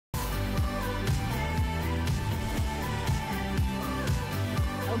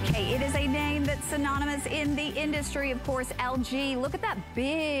Okay, it is a name that's synonymous in the industry, of course, LG. Look at that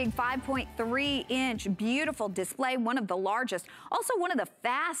big 5.3-inch beautiful display, one of the largest, also one of the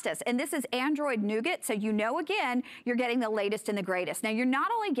fastest. And this is Android Nougat, so you know, again, you're getting the latest and the greatest. Now, you're not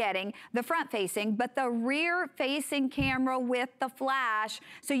only getting the front-facing, but the rear-facing camera with the flash.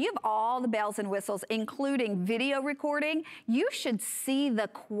 So you have all the bells and whistles, including video recording. You should see the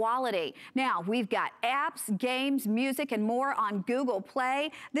quality. Now, we've got apps, games, music, and more on Google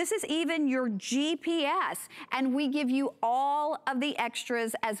Play. This is even your GPS, and we give you all of the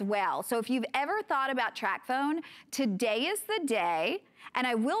extras as well. So if you've ever thought about Tracfone, today is the day. And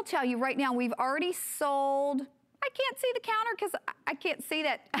I will tell you right now, we've already sold, I can't see the counter because I can't see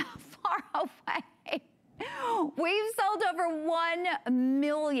that far away. We've sold over 1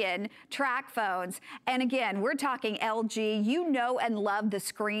 million Tracfones. And again, we're talking LG. You know and love the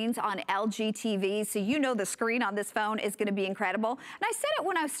screens on LG TVs, so you know the screen on this phone is gonna be incredible. And I said it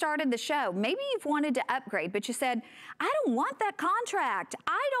when I started the show. Maybe you've wanted to upgrade, but you said, I don't want that contract.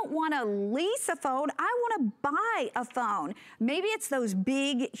 I don't wanna lease a phone. I wanna buy a phone. Maybe it's those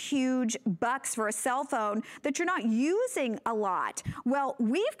big, huge bucks for a cell phone that you're not using a lot. Well,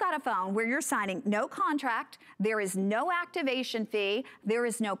 we've got a phone where you're signing no contract. There is no activation fee, there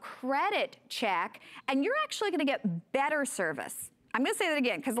is no credit check, and you're actually gonna get better service. I'm gonna say that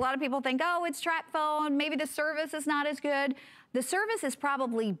again, because a lot of people think, oh, it's Tracfone, maybe the service is not as good. The service is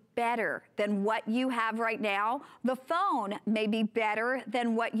probably better than what you have right now. The phone may be better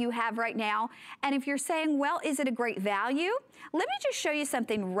than what you have right now. And if you're saying, well, is it a great value? Let me just show you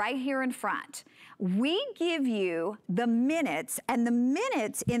something right here in front. We give you the minutes, and the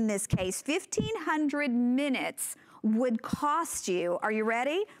minutes in this case, 1,500 minutes would cost you, are you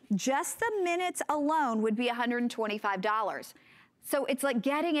ready? Just the minutes alone would be $125. So it's like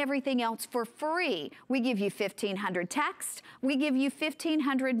getting everything else for free. We give you 1,500 texts. We give you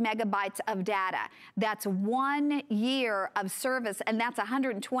 1,500 megabytes of data. That's 1 year of service, and that's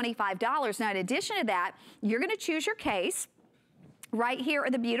 $125. Now, in addition to that, you're gonna choose your case. Right here are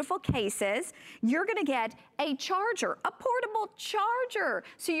the beautiful cases. You're gonna get a charger, a portable charger,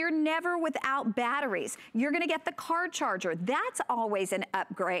 so you're never without batteries. You're gonna get the car charger. That's always an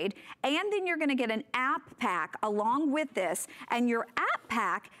upgrade. And then you're gonna get an app pack along with this. And your app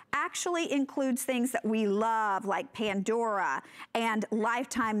pack actually includes things that we love, like Pandora and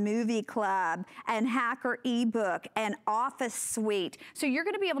Lifetime Movie Club and Hacker ebook and Office Suite. So you're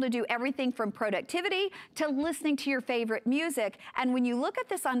gonna be able to do everything from productivity to listening to your favorite music. And when you look at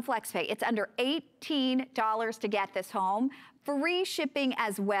this on FlexPay, it's under $18 to get this home. Free shipping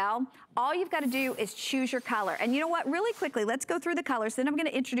as well. All you've got to do is choose your color. And you know what, really quickly, let's go through the colors. Then I'm gonna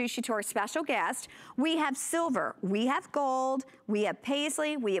introduce you to our special guest. We have silver, we have gold, we have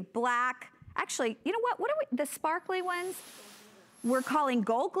paisley, we have black. Actually, you know what are we, the sparkly ones? We're calling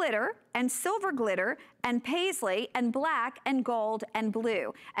gold glitter and silver glitter and paisley and black and gold and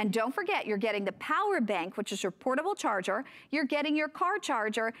blue. And don't forget, you're getting the power bank, which is your portable charger, you're getting your car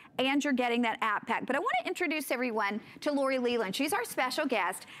charger, and you're getting that app pack. But I wanna introduce everyone to Lori Leland. She's our special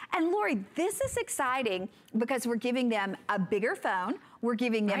guest. And Lori, this is exciting because we're giving them a bigger phone, we're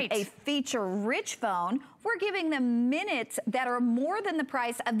giving them a feature-rich phone, we're giving them minutes that are more than the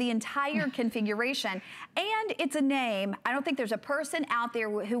price of the entire configuration. And it's a name, I don't think there's a person out there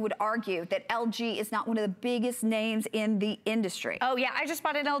who would argue that LG is not one of the biggest names in the industry. Oh yeah, I just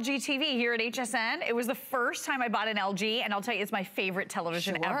bought an LG TV here at HSN. It was the first time I bought an LG, and I'll tell you, it's my favorite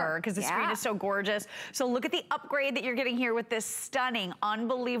television ever because the screen is so gorgeous. So look at the upgrade that you're getting here with this stunning,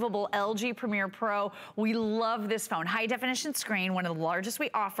 unbelievable LG Premier Pro. We love this phone. High definition screen, one of the largest we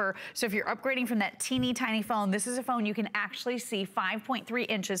offer. So if you're upgrading from that teeny tiny phone, this is a phone you can actually see 5.3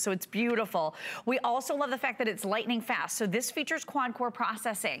 inches, so it's beautiful. We also love the fact that it's lightning fast. So this features quad core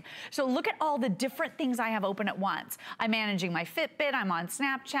processing. So look at all the different things I have open at once. I'm managing my Fitbit, I'm on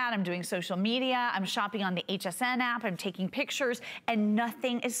Snapchat, I'm doing social media, I'm shopping on the HSN app, I'm taking pictures, and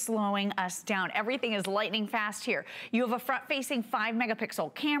nothing is slowing us down. Everything is lightning fast here. You have a front-facing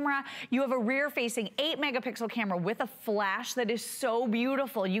 5-megapixel camera, you have a rear-facing 8-megapixel camera with a flash that is so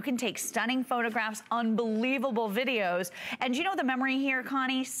beautiful. You can take stunning photographs, unbelievable videos, and you know the memory here,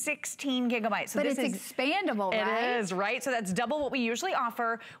 Connie? 16 gigabytes. So but this it's expandable, right? It is, right? So that's double what we usually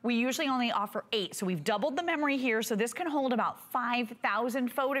offer. We usually only offer 8, so we've doubled the memory here, so this can hold about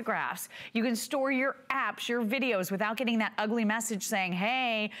 5,000 photographs. You can store your apps, your videos, without getting that ugly message saying,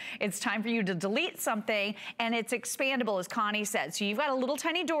 hey, it's time for you to delete something, and it's expandable, as Connie said. So you've got a little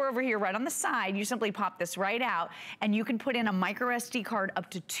tiny door over here right on the side. You simply pop this right out, and you can put in a micro SD card up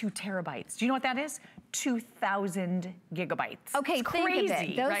to 2 terabytes. Do you know what that is? 2,000 gigabytes. Okay, it's think crazy, of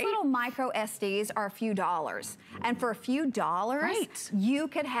it. Those right? little micro SDs are a few dollars. And for a few dollars, you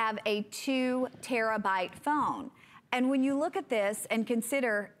could have a 2 terabyte phone. And when you look at this and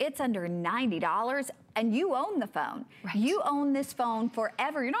consider it's under $90 and you own the phone. Right. You own this phone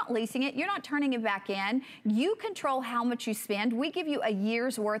forever. You're not leasing it. You're not turning it back in. You control how much you spend. We give you a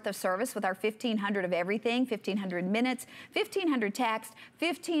year's worth of service with our 1,500 of everything, 1,500 minutes, 1,500 text,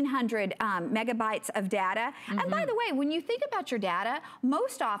 1,500 megabytes of data. And by the way, when you think about your data,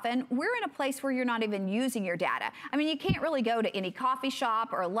 most often we're in a place where you're not even using your data. I mean, you can't really go to any coffee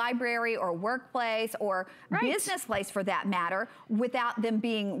shop or a library or workplace or business place for that matter without them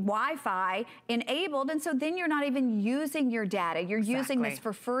being Wi-Fi enabled. And so then you're not even using your data. You're using this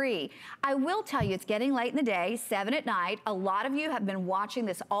for free. I will tell you, it's getting late in the day, 7 at night. A lot of you have been watching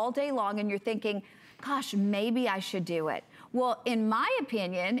this all day long and you're thinking, gosh, maybe I should do it. Well, in my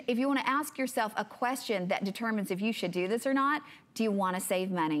opinion, if you want to ask yourself a question that determines if you should do this or not, do you want to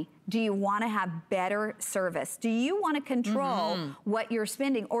save money? Do you want to have better service? Do you want to control what you're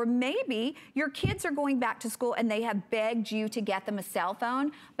spending? Or maybe your kids are going back to school and they have begged you to get them a cell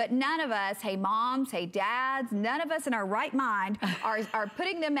phone, but none of us, hey moms, hey dads, none of us in our right mind are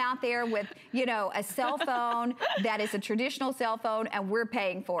putting them out there with, you know, a cell phone that is a traditional cell phone and we're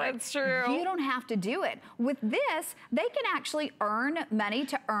paying for it. That's true. You don't have to do it. With this, they can actually earn money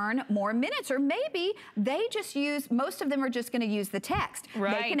to earn more minutes, or maybe they just use, most of them are just going to use the text.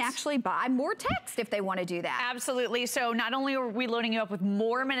 They can actually buy more text if they want to do that. Absolutely. So not only are we loading you up with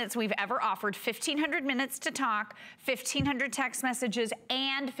more minutes we've ever offered, 1,500 minutes to talk, 1,500 text messages,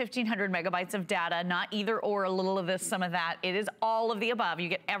 and 1,500 megabytes of data. Not either or, a little of this, some of that. It is all of the above. You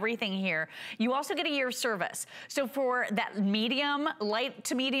get everything here. You also get a year's service. So for that medium, light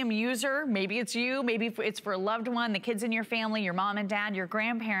to medium user, maybe it's you, maybe it's for a loved one, the kids in your family, your mom and dad, your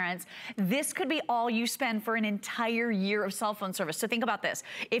grandparents, this could be all you spend for an entire year of cell phone service. So think about this.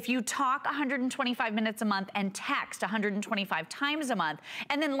 If you talk 125 minutes a month and text 125 times a month,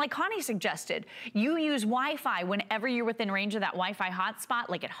 and then like Connie suggested, you use Wi-Fi whenever you're within range of that Wi-Fi hotspot,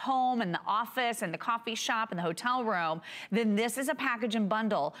 like at home and the office and the coffee shop and the hotel room, then this is a package and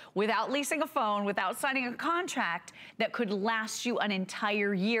bundle without leasing a phone, without signing a contract, that could last you an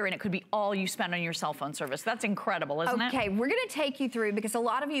entire year, and it could be all you spend on your cell phone service. That's incredible, isn't it? Okay, we're gonna take you through, because a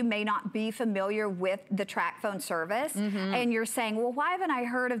lot of you may not be familiar with the Tracfone service, and you're saying, well, why haven't I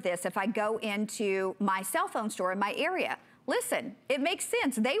heard of this if I go into my cell phone store in my area? Listen, it makes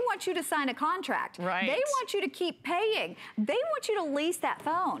sense. They want you to sign a contract. They want you to keep paying. They want you to lease that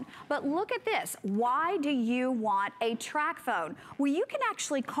phone. But look at this. Why do you want a Tracfone? Well, you can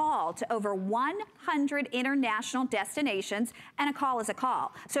actually call to over 100 international destinations, and a call is a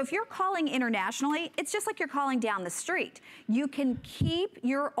call. So if you're calling internationally, it's just like you're calling down the street. You can keep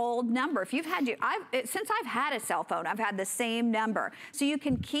your old number. If you've had since I've had a cell phone, I've had the same number. So you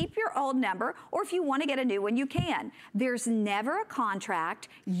can keep your old number, or if you want to get a new one, you can. There's never a contract.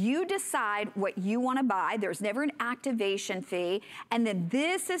 You decide what you want to buy. There's never an activation fee. And then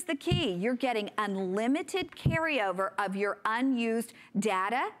this is the key. You're getting unlimited carryover of your unused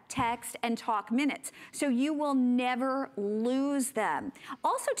data, text, and talk minutes. So you will never lose them.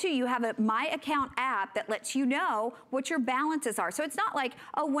 Also, too, you have a My Account app that lets you know what your balances are. So it's not like,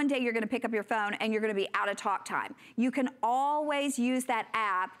 oh, one day you're going to pick up your phone and you're going to be out of talk time. You can always use that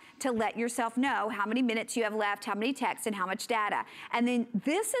app to let yourself know how many minutes you have left, how many texts, and how much data. And then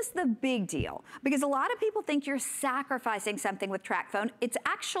this is the big deal, because a lot of people think you're sacrificing something with Tracfone. It's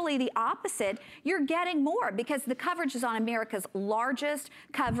actually the opposite. You're getting more because the coverage is on America's largest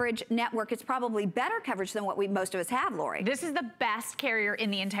coverage network. It's probably better coverage than what most of us have, Lori. This is the best carrier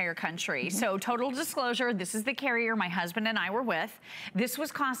in the entire country. So total disclosure, this is the carrier my husband and I were with. This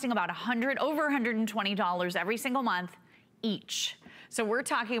was costing about over $120 every single month each. So we're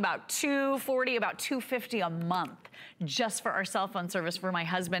talking about $240, about $250 a month just for our cell phone service for my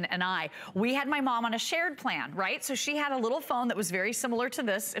husband and I. We had my mom on a shared plan, right? So she had a little phone that was very similar to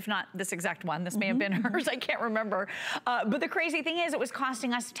this, if not this exact one. This may have been hers, I can't remember. But the crazy thing is, it was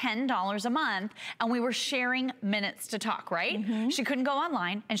costing us $10 a month, and we were sharing minutes to talk, right? She couldn't go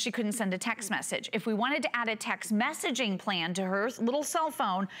online, and she couldn't send a text message. If we wanted to add a text messaging plan to her little cell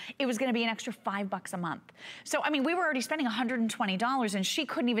phone, it was gonna be an extra $5 a month. So, I mean, we were already spending $120. $10 and she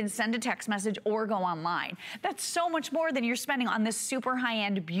couldn't even send a text message or go online. That's so much more than you're spending on this super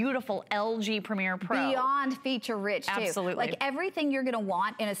high-end, beautiful LG Premier Pro. Beyond feature rich too. Absolutely. Like everything you're gonna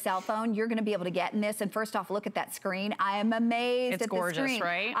want in a cell phone, you're gonna be able to get in this. And first off, look at that screen. I am amazed it's at gorgeous, the screen.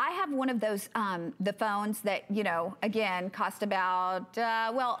 Right? I have one of those, the phones that, you know, again, cost about,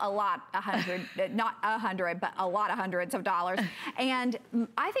 well, a lot, not 100, but a lot of hundreds of dollars. And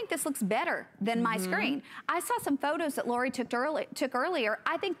I think this looks better than my screen. I saw some photos that Lori took earlier.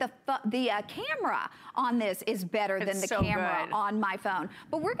 I think the camera on this is better than the camera on my phone.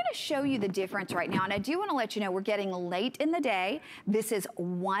 But we're gonna show you the difference right now. And I do wanna let you know we're getting late in the day. This is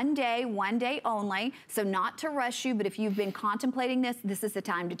one day only. So not to rush you, but if you've been contemplating this, this is the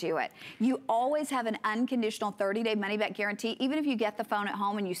time to do it. You always have an unconditional 30-day money-back guarantee. Even if you get the phone at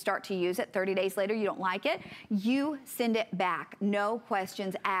home and you start to use it 30 days later, you don't like it, you send it back. No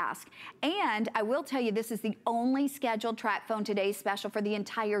questions asked. And I will tell you, this is the only scheduled Tracfone Today special for the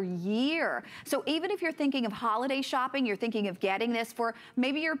entire year. So even if you're thinking of holiday shopping, you're thinking of getting this for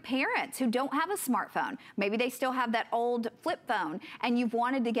maybe your parents who don't have a smartphone. Maybe they still have that old flip phone and you've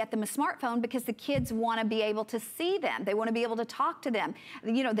wanted to get them a smartphone because the kids want to be able to see them. They want to be able to talk to them.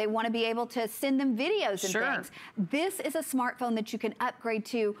 You know, they want to be able to send them videos and things. This is a smartphone that you can upgrade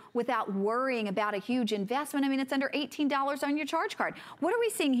to without worrying about a huge investment. I mean, it's under $18 on your charge card. What are we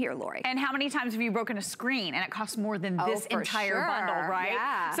seeing here, Lori? And how many times have you broken a screen and it costs more than this entire bundle, right?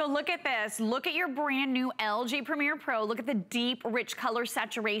 Yeah. So look at this. Look at your brand new LG Premier Pro. Look at the deep, rich color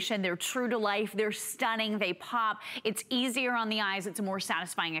saturation. They're true to life. They're stunning. They pop. It's easier on the eyes. It's a more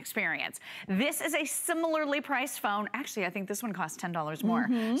satisfying experience. This is a similarly priced phone. Actually, I think this one costs $10 more.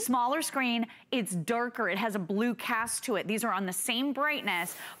 Smaller screen. It's darker. It has a blue cast to it. These are on the same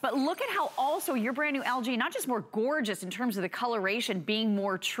brightness. But look at how also your brand new LG, not just more gorgeous in terms of the coloration being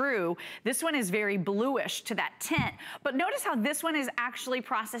more true. This one is very bluish to that tint. But notice how this one is actually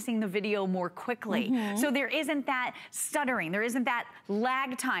processing the video more quickly. So there isn't that stuttering. There isn't that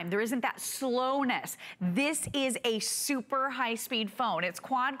lag time. There isn't that slowness. This is a super high-speed phone. It's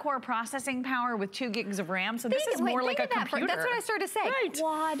quad-core processing power with 2 gigs of RAM. So this is more like a computer. That's what I started to say.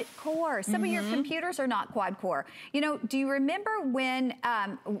 Quad-core. Some of your computers are not quad-core. You know, do you remember when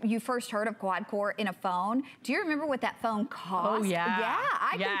you first heard of quad-core in a phone? Do you remember what that phone cost? Oh, yeah. Yeah,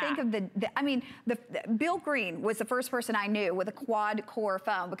 I can think of I mean, Bill Green was the first person I knew with a quad-core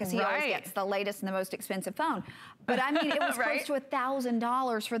phone because he always gets the latest and the most expensive phone. But I mean, it was close to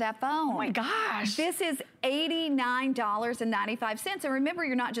 $1,000 for that phone. Oh my gosh. This is $89.95. And remember,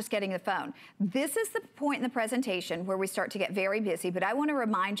 you're not just getting the phone. This is the point in the presentation where we start to get very busy, but I want to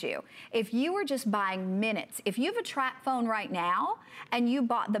remind you, if you were just buying minutes, if you have a Tracfone right now and you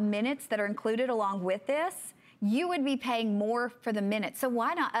bought the minutes that are included along with this, you would be paying more for the minutes. So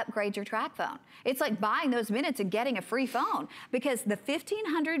why not upgrade your Tracfone? It's like buying those minutes and getting a free phone because the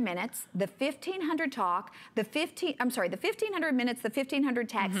 1,500 minutes, the 1,500 talk, the 1,500 minutes, the 1,500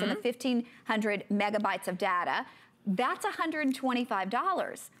 text, and the 1,500 megabytes of data, that's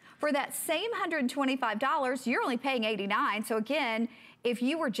 $125. For that same $125, you're only paying $89. So again, if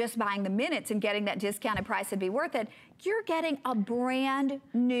you were just buying the minutes and getting that discounted price, it'd be worth it. You're getting a brand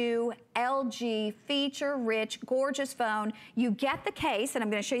new LG feature-rich, gorgeous phone. You get the case, and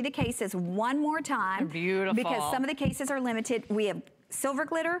I'm going to show you the cases one more time. Beautiful. Because some of the cases are limited. We have silver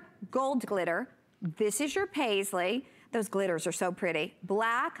glitter, gold glitter. This is your paisley. Those glitters are so pretty.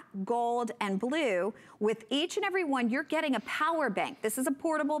 Black, gold, and blue. With each and every one, you're getting a power bank. This is a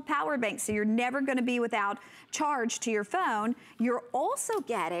portable power bank, so you're never gonna be without charge to your phone. You're also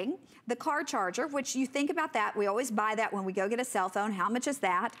getting the car charger, which you think about that. We always buy that when we go get a cell phone. How much is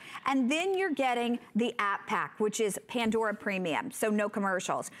that? And then you're getting the app pack, which is Pandora Premium, so no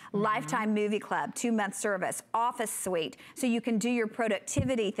commercials. Lifetime Movie Club, 2-month service, Office Suite, so you can do your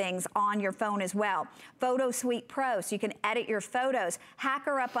productivity things on your phone as well. Photo Suite Pro, so you can edit your photos.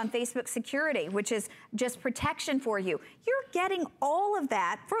 Hacker Up on Facebook Security, which is just protection for you. You're getting all of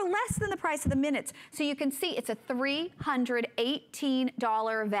that for less than the price of the minutes. So you can see it's a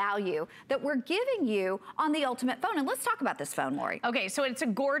 $318 value that we're giving you on the ultimate phone. And let's talk about this phone, Lori. Okay, so it's a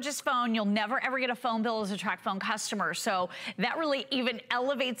gorgeous phone. You'll never ever get a phone bill as a Tracfone customer. So that really even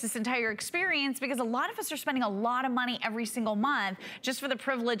elevates this entire experience because a lot of us are spending a lot of money every single month just for the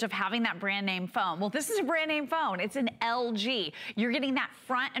privilege of having that brand name phone. Well, this is a brand name phone. It's an LG. You're getting that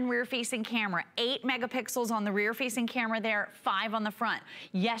front and rear facing camera, 8 megapixels on the rear facing camera there, 5 on the front.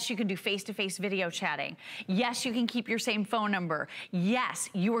 Yes, you can do face-to-face video chatting. Yes, you can keep your same phone number. Yes,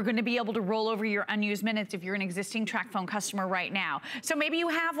 you are gonna be able to roll over your unused minutes if you're an existing Tracfone customer right now. So maybe you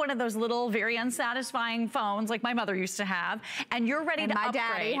have one of those little, very unsatisfying phones like my mother used to have, and you're ready to upgrade. My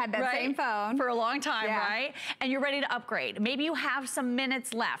daddy had that same phone. For a long time, right? And you're ready to upgrade. Maybe you have some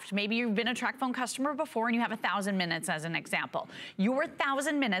minutes left. Maybe you've been a Tracfone customer before and you have 1,000 minutes as an example. Your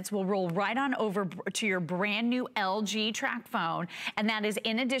 1,000 minutes will roll right on over to your brand new LG Tracfone, and that is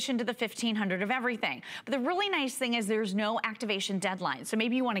in addition to the 1,500 of everything. But the really nice thing is there's no activation deadline. So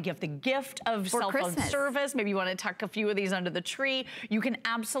maybe you want to give the gift of cell phone service. Maybe you want to tuck a few of these under the tree. You can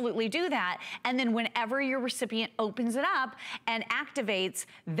absolutely do that. And then whenever your recipient opens it up and activates,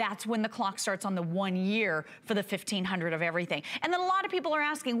 that's when the clock starts on the 1 year for the 1,500 of everything. And then a lot of people are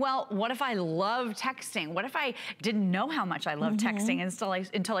asking, well, what if I love texting? What if I didn't know how much I love texting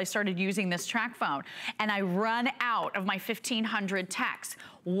until I started using this Tracfone and I run out of my 1,500 texts?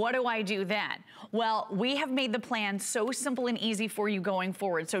 What do I do then? Well, we have made the plan so simple and easy for you going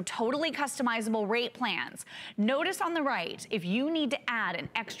forward. So totally customizable rate plans. Notice on the right, if you need to add an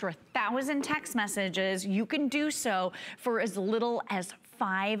extra 1,000 text messages, you can do so for as little as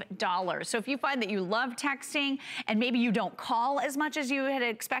 $5. So if you find that you love texting and maybe you don't call as much as you had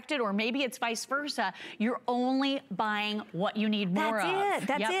expected, or maybe it's vice versa, you're only buying what you need more of. That's it.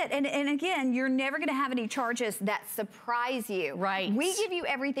 That's it. And again, you're never going to have any charges that surprise you. Right. We give you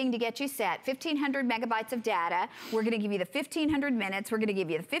everything to get you set. 1,500 megabytes of data. We're going to give you the 1,500 minutes. We're going to give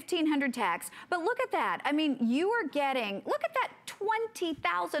you the 1,500 texts. But look at that. I mean, you are getting, look at that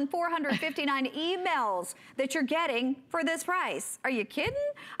 20,459 emails that you're getting for this price. Are you kidding?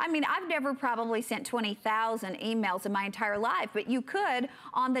 I mean, I've never probably sent 20,000 emails in my entire life, but you could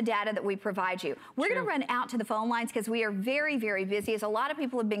on the data that we provide you. We're going to run out to the phone lines because we are very, very busy, as a lot of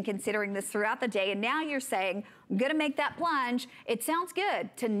people have been considering this throughout the day, and now you're saying, I'm going to make that plunge. It sounds good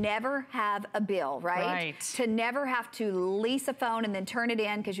to never have a bill, right? To never have to lease a phone and then turn it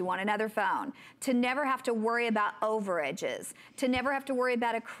in because you want another phone. To never have to worry about overages. To never have to worry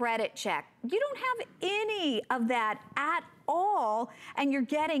about a credit check. You don't have any of that at all, and you're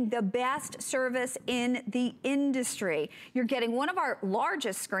getting the best service in the industry. You're getting one of our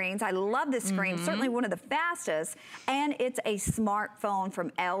largest screens. I love this screen, certainly one of the fastest, and it's a smartphone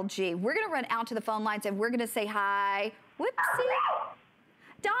from LG. We're gonna run out to the phone lines and we're gonna say hi. Whoopsie.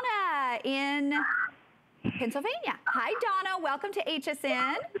 Donna in Pennsylvania. Hi, Donna. Welcome to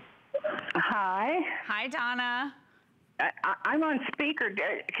HSN. Hi. Hi, Donna. I'm on speaker. Do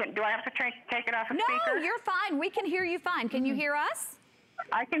I have to take it off of speaker? No, you're fine. We can hear you fine. Can you hear us?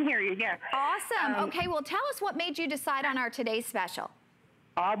 I can hear you, yes. Awesome. Okay, well, tell us what made you decide on our today's special.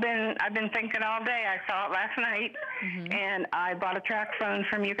 I've been thinking all day. I saw it last night, and I bought a Tracfone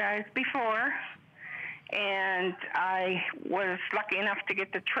from you guys before, and I was lucky enough to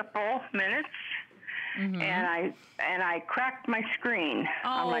get the triple minutes, and I cracked my screen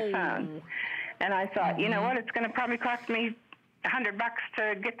on my phone. And I thought, you know what, it's going to probably cost me $100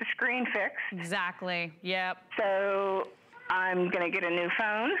 to get the screen fixed. Exactly, yep. So I'm going to get a new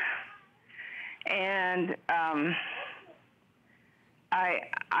phone. And I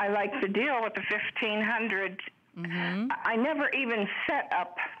like the deal with the 1,500. I never even set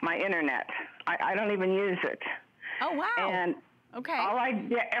up my internet. I don't even use it. Oh, wow. And all I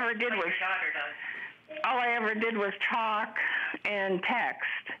ever did was talk and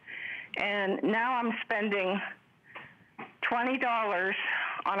text. And now I'm spending $20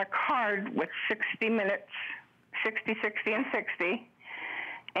 on a card with 60 minutes, 60, 60, and 60.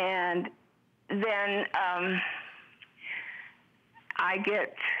 And then I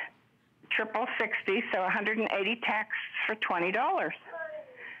get triple 60, so 180 texts for $20.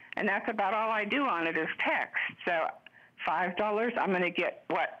 And that's about all I do on it is text. So $5, I'm going to get,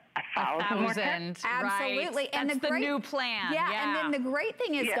 what? 1,000, absolutely. Right. And that's the new plan. Yeah, and then the great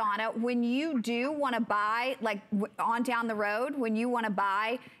thing is, Donna, when you do want to buy, like on down the road, when you want to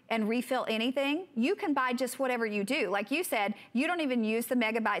buy and refill anything, you can buy just whatever you do. Like you said, you don't even use the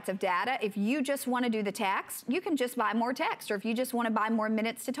megabytes of data. If you just want to do the text, you can just buy more text. Or if you just want to buy more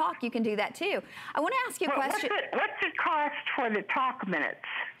minutes to talk, you can do that too. I want to ask you a question. What's the cost for the talk minutes?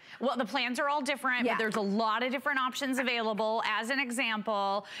 Well, the plans are all different, but there's a lot of different options available. As an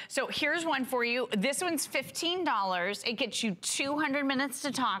example, so here's one for you. This one's $15. It gets you 200 minutes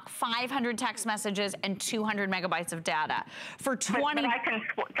to talk, 500 text messages, and 200 megabytes of data. For 20, but I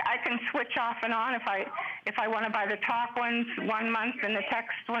can switch off and on if I want to buy the talk ones 1 month and the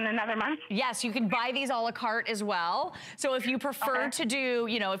text one another month? Yes, you can buy these a la carte as well. So if you prefer to do,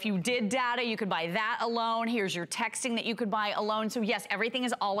 you know, if you did data, you could buy that alone. Here's your texting that you could buy alone. So yes, everything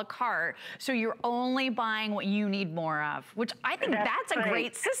is a la carte. So you're only buying what you need more of, which I think that's a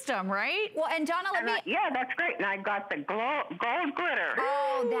great system, right? Well, and Donna, yeah, that's great. And I got the gold glitter.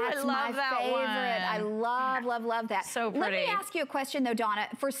 Oh, that's my favorite. I love that. So pretty. Let me ask you a question though, Donna.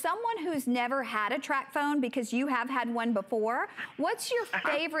 For someone who's never had a Tracfone, because you have had one before, what's your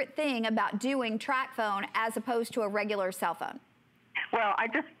favorite thing about doing Tracfone as opposed to a regular cell phone? Well, I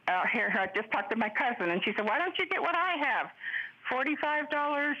just talked to my cousin, and she said, why don't you get what I have?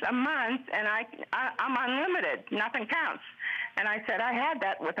 $45 a month, and I'm unlimited. Nothing counts. And I said, I had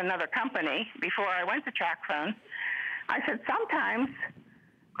that with another company before I went to Tracfone. I said, sometimes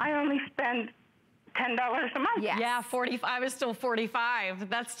I only spend $10 a month. Yes. Yeah, 45 is still 45.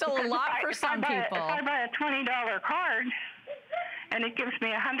 That's still a lot for some people. If I buy a $20 card, and it gives me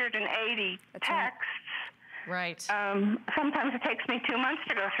 180 texts, right. sometimes it takes me 2 months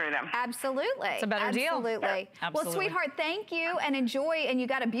to go through them. Absolutely. It's a better deal. Absolutely. Well, sweetheart, thank you and enjoy. And you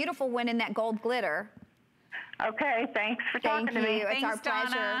got a beautiful one in that gold glitter. Okay, thanks for talking to me. It's our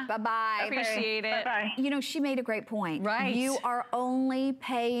pleasure. Bye-bye. Appreciate it. Bye-bye. You know, she made a great point. Right. You are only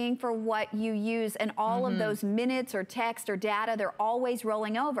paying for what you use, and all of those minutes or text or data, they're always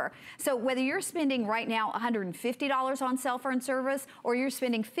rolling over. So whether you're spending right now $150 on cell phone service or you're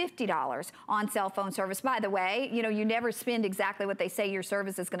spending $50 on cell phone service, by the way, you know, you never spend exactly what they say your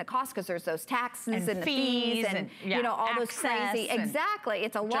service is going to cost because there's those taxes and the fees and you know, all those crazy. Exactly.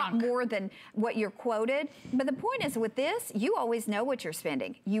 It's a lot more than what you're quoted. But the point is with this, you always know what you're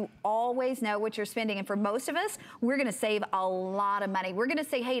spending. You always know what you're spending. And for most of us, we're going to save a lot of money. We're going to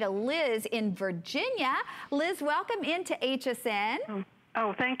say hey to Liz in Virginia. Liz, welcome into HSN.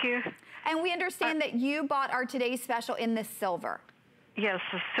 Oh, thank you. And we understand that you bought our today's special in the silver. Yes,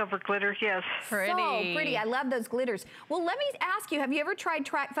 the silver glitter, yes. Pretty. So pretty. I love those glitters. Well, let me ask you, have you ever tried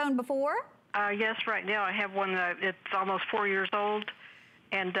Tracfone before? Yes, right now I have one that it's almost 4 years old,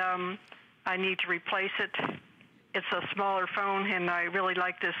 and I need to replace it. It's a smaller phone, and I really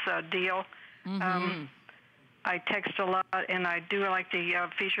like this deal. I text a lot, and I do like the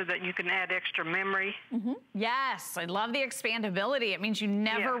feature that you can add extra memory. Yes, I love the expandability. It means you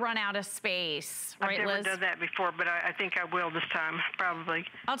never run out of space, right, I've never Liz? done that before, but I think I will this time, probably.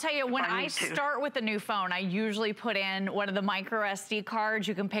 I'll tell you, when I start with a new phone, I usually put in one of the micro SD cards.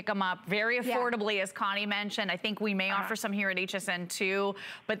 You can pick them up very affordably, as Connie mentioned. I think we may offer some here at HSN too,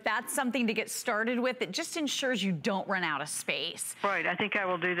 but that's something to get started with. It just ensures you don't run out of space. Right, I think I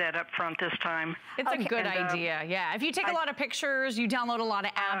will do that up front this time. It's a good idea. Yeah, if you take a lot of pictures, you download a lot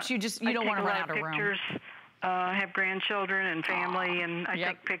of apps, you don't want to run out of room. I have grandchildren and family, and I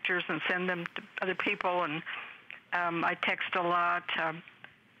take pictures and send them to other people, and I text a lot,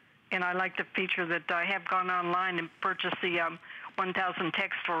 and I like the feature that I have gone online and purchased the 1,000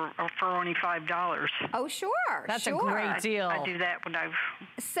 texts for only $5. Oh, sure. That's a great deal. I do that when I've...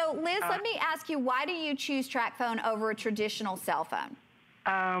 So, Liz, let me ask you, why do you choose Tracfone over a traditional cell phone?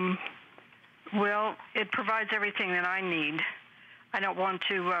 Well, it provides everything that I need. I don't want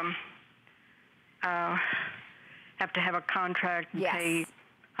to have to have a contract and pay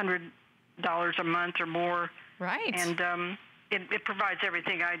 $100 a month or more. Right. And it provides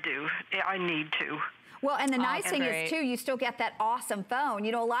everything I need to. Well, and the nice thing is, too, you still get that awesome phone.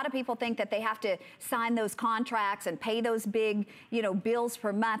 You know, a lot of people think that they have to sign those contracts and pay those big, you know, bills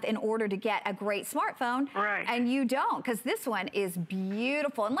per month in order to get a great smartphone. Right. And you don't, because this one is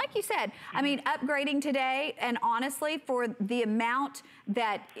beautiful. And like you said, I mean, upgrading today, and honestly, for the amount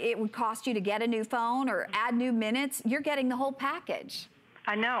that it would cost you to get a new phone or add new minutes, you're getting the whole package.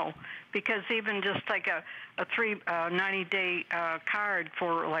 I know, because even just like a 90-day card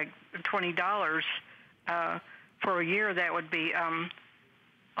for like $20, for a year, that would be,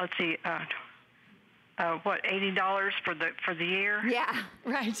 let's see, what, $80 for the year? Yeah,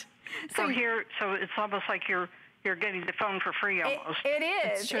 right. So it's almost like you're getting the phone for free almost. It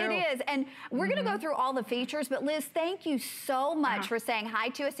is. It's true. It is. And we're going to go through all the features, but Liz, thank you so much for saying hi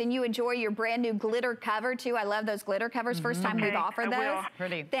to us, and you enjoy your brand new glitter cover too. I love those glitter covers. First time we've offered those.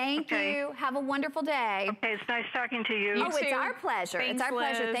 Pretty. Thank you. Have a wonderful day. Okay, it's nice talking to you. It's our pleasure. Thanks, it's our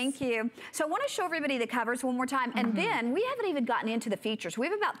pleasure. Liz. Thank you. So I want to show everybody the covers one more time, and then we haven't even gotten into the features. We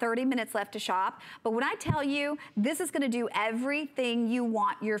have about 30 minutes left to shop, but when I tell you this is going to do everything you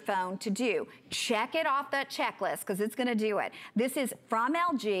want your phone to do, check it off that checklist. list because it's gonna do it. This is from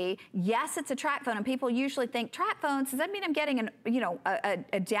LG. Yes, it's a Tracfone, and people usually think, Tracfones, does that mean I'm getting a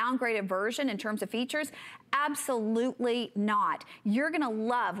downgraded version in terms of features? Absolutely not. You're gonna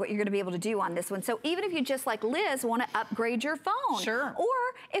love what you're gonna be able to do on this one. So even if you, just like Liz, wanna upgrade your phone. Sure. Or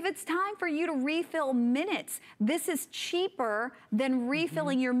if it's time for you to refill minutes, this is cheaper than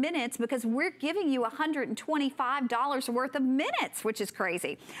refilling your minutes because we're giving you $125 worth of minutes, which is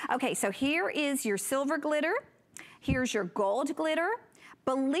crazy. Okay, so here is your silver glitter. Here's your gold glitter.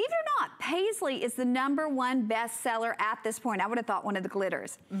 Believe it or not, Paisley is the #1 bestseller at this point. I would have thought one of the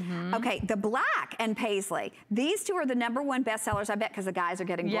glitters. Okay, the black and Paisley. These two are the #1 bestsellers, I bet, because the guys are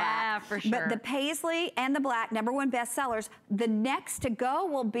getting black. Yeah, for sure. But the Paisley and the black, #1 bestsellers. The next to go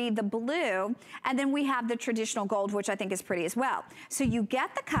will be the blue, and then we have the traditional gold, which I think is pretty as well. So you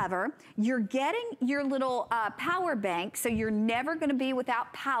get the cover, you're getting your little power bank, so you're never gonna be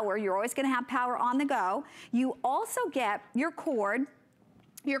without power. You're always gonna have power on the go. You also get your cord,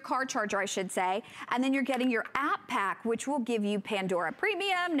 your car charger, I should say, and then you're getting your app pack, which will give you Pandora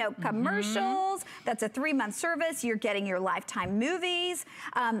Premium, no commercials. That's a 3-month service. You're getting your Lifetime movies.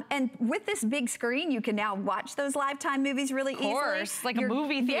 And with this big screen, you can now watch those Lifetime movies really easily. Of course, like a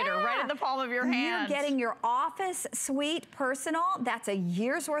movie theater right in the palm of your hand. You're getting your Office Suite Personal. That's a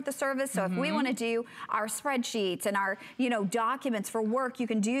year's worth of service. So if we want to do our spreadsheets and our, documents for work, you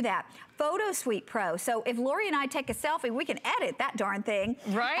can do that. Photo Suite Pro. So if Lori and I take a selfie, we can edit that darn thing.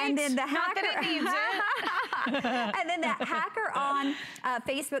 Right? And then the Not hacker, that it needs it. and then that hacker on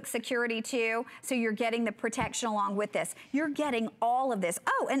Facebook security too. So you're getting the protection along with this. You're getting all of this.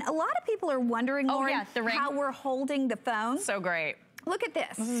 Oh, and a lot of people are wondering, Lori, how we're holding the phone. So great. Look at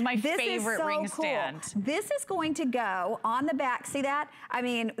this. This is my favorite ring stand. This is going to go on the back. See that? I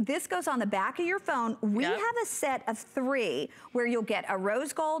mean, this goes on the back of your phone. We have a set of 3 where you'll get a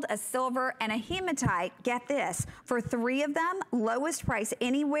rose gold, a silver, and a hematite. Get this. For 3 of them, lowest price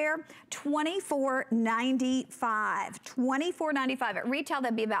anywhere, $24.95. $24.95. At retail,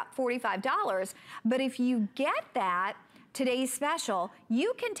 that'd be about $45. But if you get that, today's special,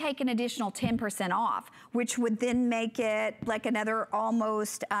 you can take an additional 10% off, which would then make it like another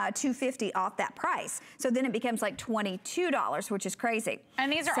almost $250 off that price. So then it becomes like $22, which is crazy. And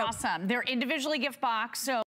these are awesome. They're individually gift boxed, so